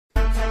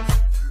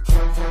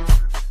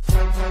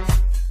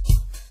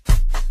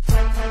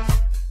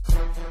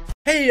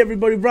Hey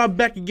everybody, Rob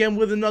back again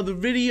with another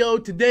video.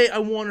 Today I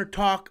want to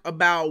talk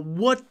about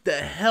what the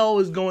hell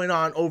is going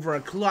on over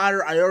on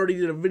Collider. I already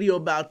did a video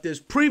about this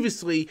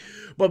previously,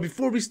 but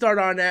before we start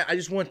on that, I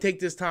just want to take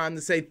this time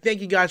to say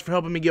thank you guys for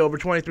helping me get over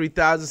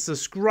 23,000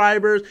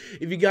 subscribers.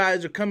 If you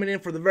guys are coming in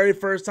for the very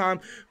first time,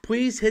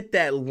 please hit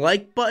that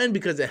like button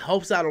because it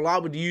helps out a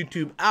lot with the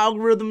YouTube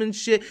algorithm and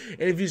shit.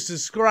 And if you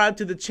subscribe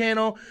to the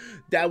channel,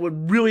 that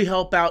would really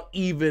help out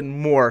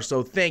even more.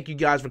 So thank you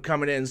guys for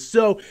coming in.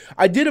 So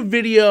I did a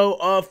video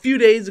a few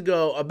days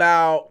ago,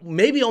 about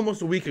maybe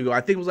almost a week ago.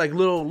 I think it was like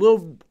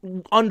little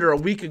under a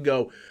week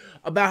ago,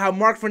 about how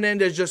Marc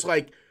Fernandez just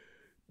like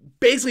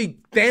basically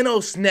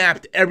Thanos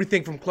snapped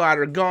everything from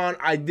Collider. Gone.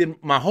 I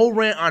did my whole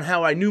rant on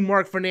how I knew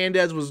Marc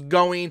Fernandez was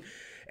going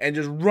and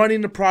just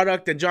running the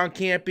product that John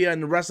Campia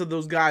and the rest of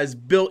those guys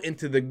built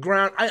into the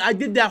ground. I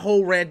did that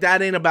whole rant.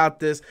 That ain't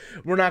about this.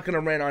 We're not going to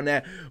rant on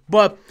that.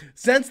 But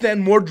since then,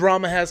 more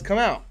drama has come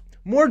out.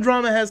 More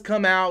drama has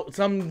come out.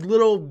 Some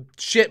little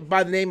shit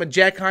by the name of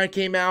Jack Hine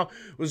came out,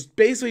 was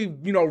basically,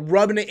 you know,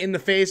 rubbing it in the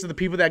face of the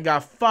people that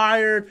got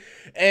fired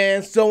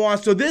and so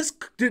on. So there's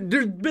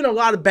been a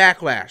lot of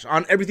backlash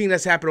on everything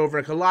that's happened over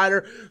at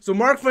Collider. So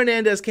Marc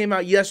Fernandez came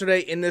out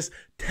yesterday in this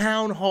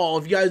town hall.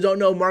 If you guys don't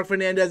know, Marc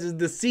Fernandez is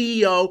the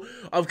CEO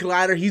of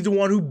Collider. He's the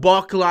one who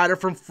bought Collider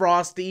from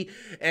Frosty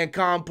and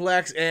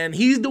Complex, and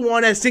he's the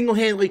one that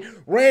single-handedly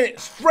ran it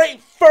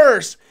straight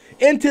first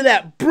into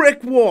that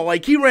brick wall.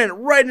 Like, he ran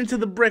right into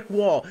the brick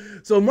wall.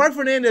 So Marc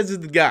Fernandez is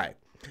the guy.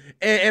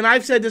 And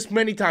I've said this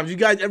many times. You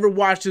guys ever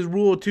watched his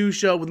Rule of Two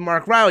show with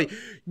Mark Riley?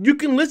 You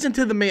can listen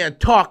to the man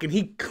talk, and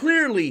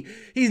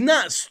he's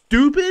not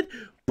stupid,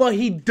 but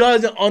he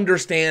doesn't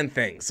understand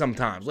things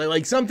sometimes.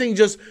 Like something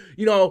just,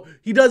 you know,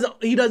 he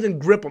doesn't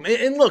grip them.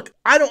 And look,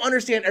 I don't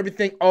understand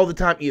everything all the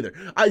time either.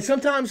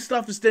 Sometimes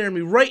stuff is staring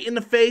me right in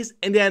the face,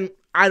 and then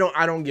I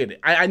don't get it.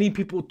 I need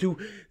people to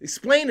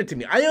explain it to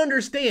me. I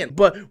understand,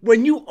 but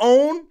when you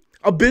own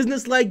a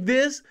business like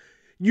this,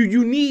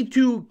 you need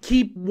to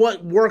keep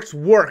what works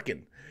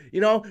working.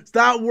 You know,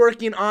 stop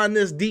working on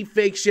this deep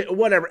fake shit or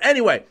whatever.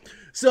 Anyway,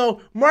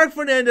 so Marc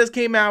Fernandez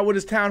came out with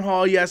his town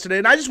hall yesterday,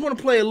 and I just want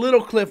to play a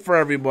little clip for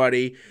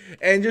everybody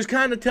and just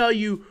kind of tell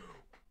you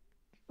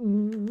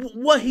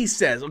what he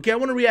says. Okay, I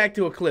want to react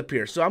to a clip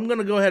here, so I'm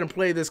gonna go ahead and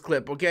play this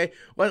clip. Okay,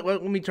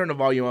 let me turn the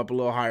volume up a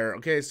little higher.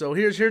 Okay, so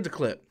here's the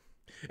clip.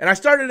 And I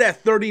started at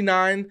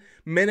 39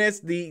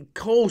 minutes. The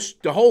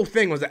whole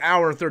thing was an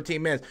hour and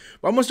 13 minutes.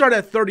 But I'm going to start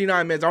at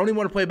 39 minutes. I only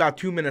want to play about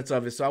 2 minutes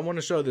of it, so I want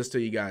to show this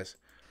to you guys.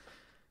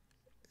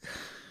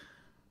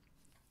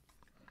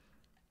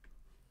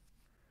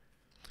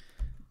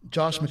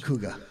 Josh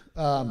McCouga.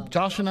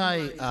 Josh and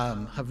I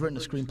have written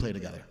a screenplay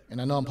together, and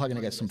I know I'm probably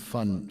going to get some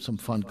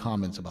fun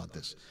comments about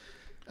this.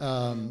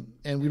 And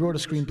we wrote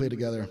a screenplay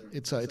together.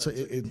 It's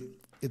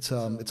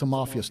a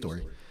mafia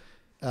story.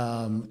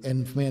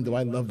 And man, do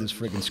I love this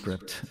friggin'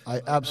 script.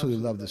 I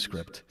absolutely love this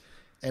script.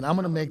 And I'm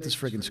going to make this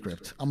friggin'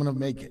 script. I'm going to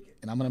make it.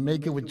 And I'm going to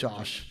make it with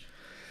Josh.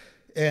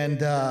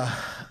 And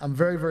I'm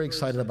very, very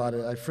excited about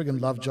it. I friggin'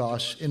 love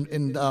Josh.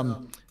 And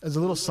as a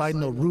little side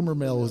note, Rumor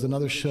Mill was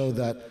another show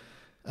that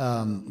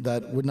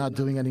we're not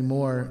doing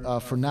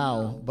anymore for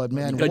now. But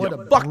man, what a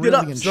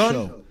brilliant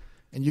show.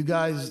 And you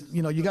guys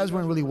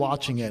weren't really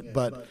watching it,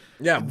 but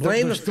yeah,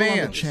 blame the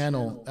fans. On the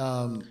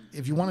channel.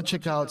 If you want to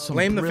check out some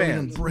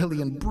brilliant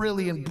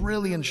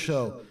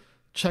show,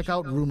 check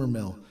out Rumor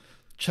Mill.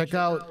 Check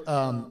out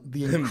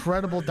the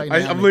incredible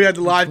dynamic. I'm looking at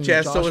the live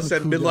chat. Someone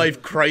said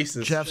midlife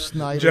crisis. Jeff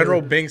Snyder,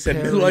 General Bing said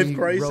Perry, midlife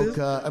crisis.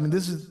 Roca. I mean,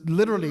 this is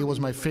literally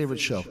was my favorite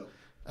show.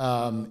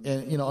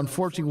 And you know,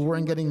 unfortunately, we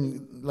weren't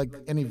getting like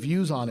any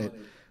views on it.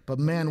 But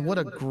man, what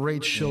a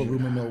great show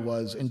Rumor Mill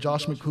was. And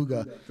Josh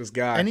McCouga, this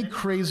guy. Any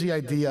crazy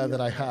idea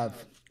that I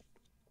have,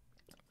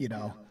 you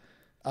know,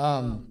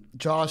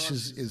 Josh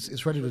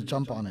is ready to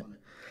jump on it.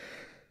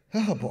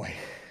 Oh boy.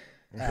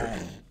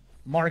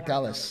 Mark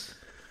Ellis.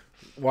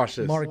 Watch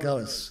this. Mark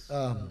Ellis.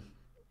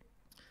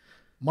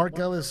 Mark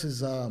Ellis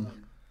is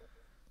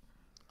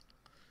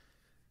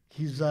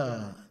he's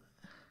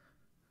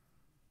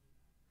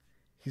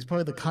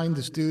probably the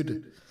kindest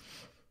dude.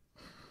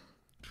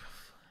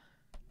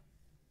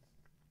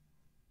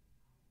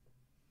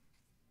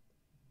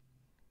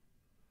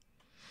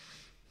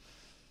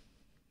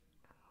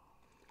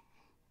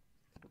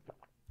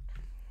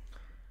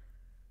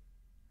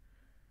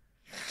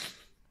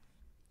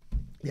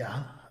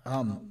 Yeah,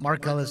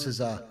 Mark Ellis is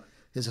a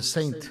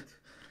saint.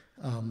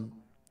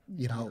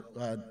 You know,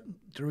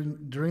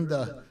 during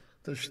the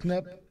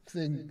snap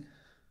thing.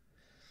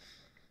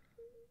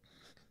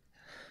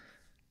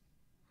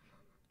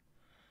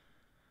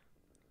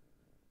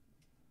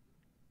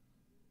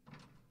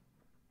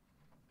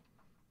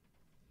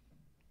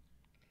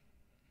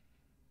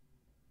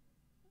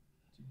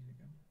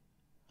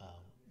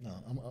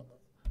 No,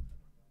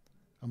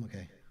 I'm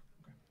okay.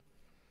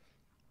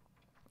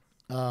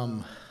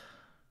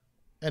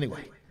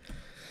 Anyway.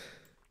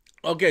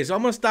 Okay, so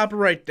I'm going to stop it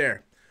right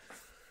there.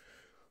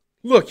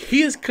 Look,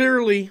 he is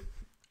clearly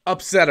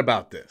upset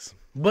about this.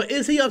 But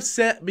is he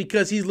upset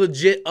because he's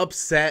legit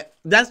upset?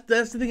 That's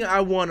the thing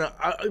I wanna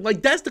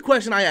like. That's the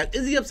question I ask.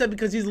 Is he upset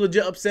because he's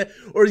legit upset,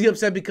 or is he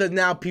upset because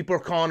now people are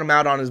calling him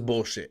out on his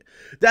bullshit?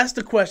 That's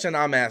the question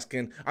I'm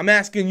asking. I'm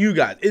asking you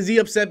guys. Is he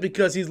upset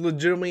because he's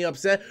legitimately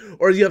upset,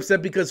 or is he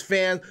upset because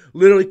fans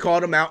literally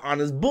called him out on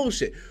his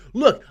bullshit?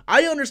 Look,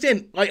 I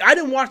understand. Like, I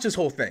didn't watch this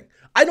whole thing.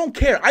 I don't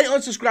care. I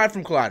unsubscribed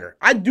from Collider.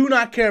 I do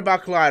not care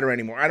about Collider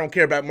anymore. I don't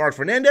care about Marc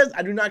Fernandez.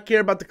 I do not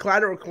care about the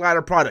Collider or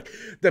Collider product.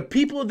 The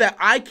people that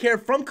I care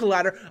from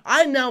Collider,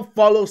 I now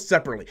follow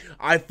separately.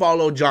 I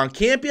follow John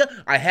Campea.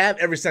 I have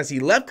ever since he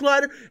left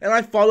Collider, and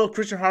I follow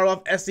Christian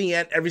Harloff,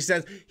 SEN, ever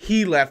since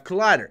he left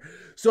Collider.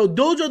 So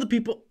those are the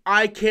people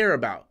I care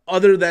about,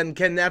 other than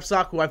Ken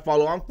Napzok, who I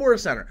follow on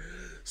Force Center.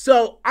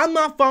 So I'm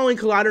not following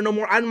Collider no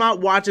more. I'm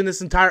not watching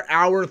this entire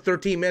hour and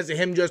 13 minutes of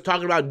him just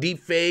talking about deep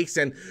fakes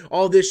and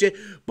all this shit.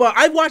 But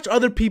I've watched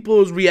other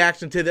people's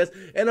reaction to this,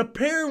 and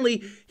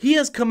apparently he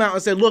has come out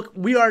and said, look,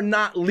 we are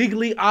not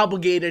legally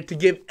obligated to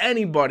give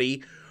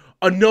anybody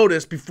a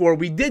notice before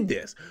we did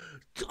this.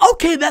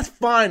 Okay, that's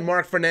fine,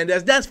 Marc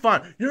Fernandez. That's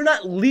fine. You're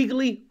not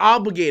legally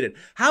obligated.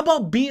 How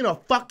about being a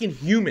fucking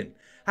human?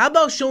 How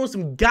about showing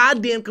some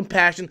goddamn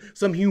compassion,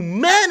 some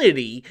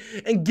humanity,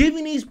 and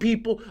giving these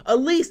people at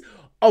least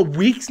a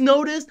week's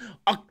notice,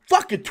 a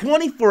fucking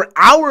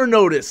 24-hour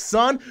notice,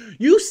 son?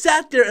 You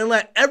sat there and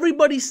let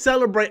everybody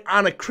celebrate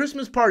on a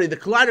Christmas party, the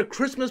Collider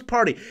Christmas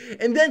party,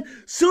 and then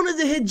soon as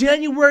it hit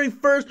January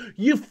 1st,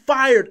 you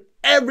fired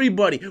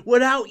everybody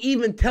without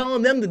even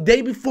telling them the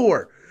day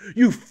before.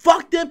 You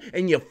fucked them,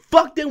 and you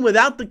fucked them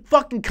without the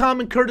fucking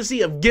common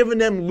courtesy of giving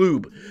them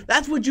lube.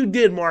 That's what you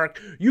did, Mark.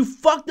 You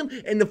fucked them,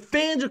 and the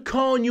fans are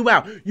calling you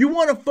out. You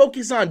want to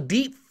focus on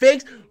deep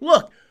fakes?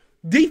 Look,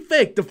 deep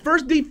fake. The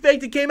first deep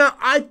fake that came out,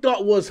 I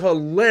thought was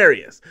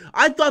hilarious.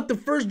 I thought the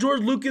first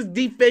George Lucas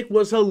deep fake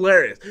was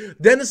hilarious.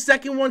 Then the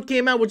second one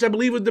came out, which I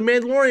believe was the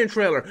Mandalorian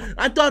trailer.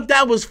 I thought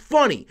that was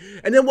funny.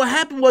 And then what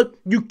happened was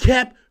you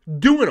kept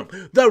doing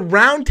them. The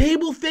round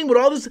table thing with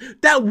all this,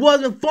 that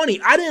wasn't funny.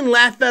 I didn't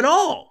laugh at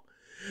all.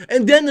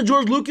 And then the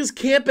George Lucas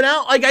camping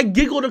out, like, I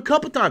giggled a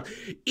couple times.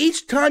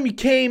 Each time you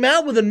came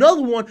out with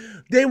another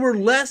one, they were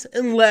less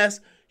and less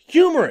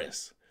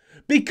humorous,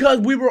 because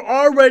we were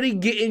already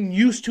getting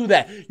used to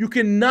that. You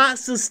cannot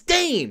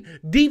sustain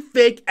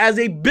deepfake as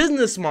a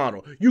business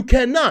model. You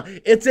cannot.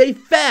 It's a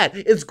fad.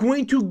 It's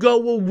going to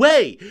go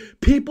away.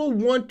 People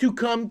want to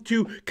come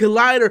to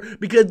Collider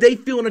because they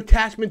feel an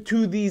attachment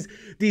to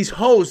these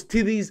hosts,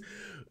 to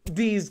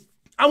these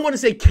I want to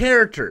say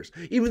characters,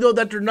 even though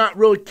that they're not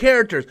really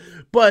characters.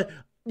 But,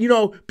 you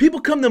know, people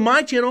come to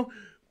my channel,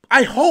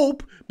 I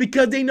hope,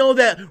 because they know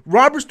that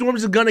Robert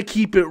Storms is going to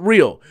keep it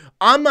real.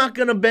 I'm not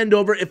going to bend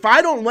over. If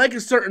I don't like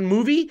a certain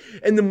movie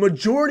and the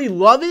majority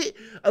love it,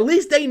 at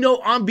least they know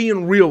I'm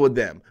being real with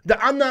them, that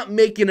I'm not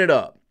making it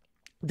up,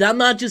 that I'm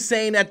not just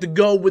saying that to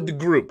go with the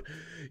group.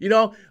 You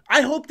know,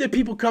 I hope that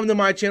people come to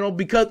my channel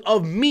because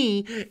of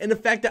me and the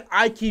fact that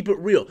I keep it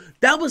real.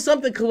 That was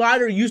something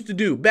Collider used to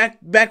do back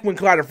when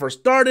Collider first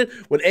started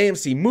with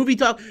AMC Movie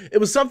Talk. It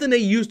was something they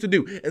used to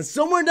do. And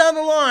somewhere down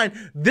the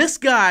line, this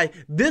guy,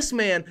 this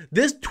man,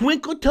 this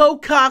twinkle toe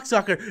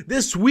cocksucker,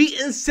 this sweet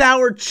and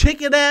sour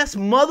chicken ass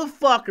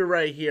motherfucker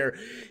right here,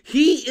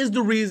 he is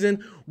the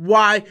reason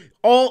why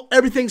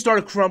everything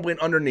started crumbling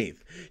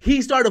underneath.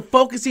 He started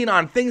focusing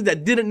on things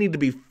that didn't need to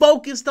be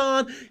focused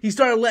on. He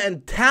started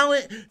letting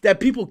talent that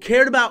people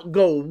cared about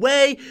go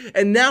away.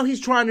 And now he's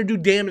trying to do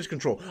damage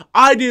control.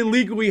 I didn't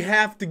legally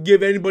have to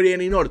give anybody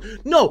any notice.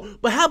 No,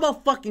 but how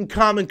about fucking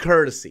common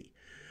courtesy?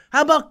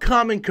 How about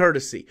common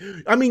courtesy?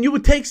 I mean, you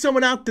would take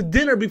someone out to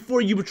dinner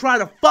before you would try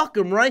to fuck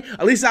them, right?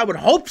 At least I would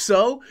hope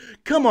so.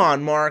 Come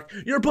on, Mark.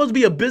 You're supposed to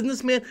be a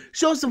businessman.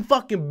 Show some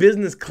fucking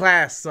business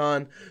class,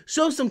 son.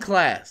 Show some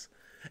class.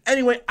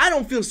 Anyway, I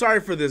don't feel sorry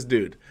for this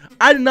dude.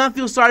 I do not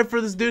feel sorry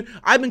for this dude.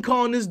 I've been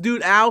calling this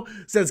dude out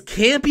since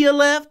Campea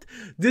left.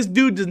 This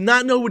dude does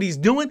not know what he's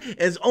doing, and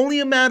it's only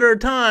a matter of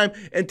time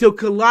until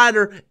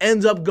Collider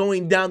ends up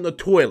going down the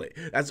toilet.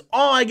 That's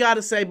all I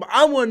gotta say, but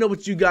I want to know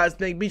what you guys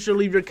think. Be sure to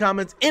leave your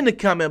comments in the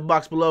comment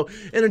box below.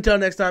 And until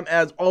next time,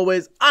 as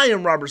always, I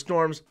am Robert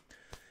Storms,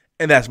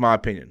 and that's my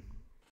opinion.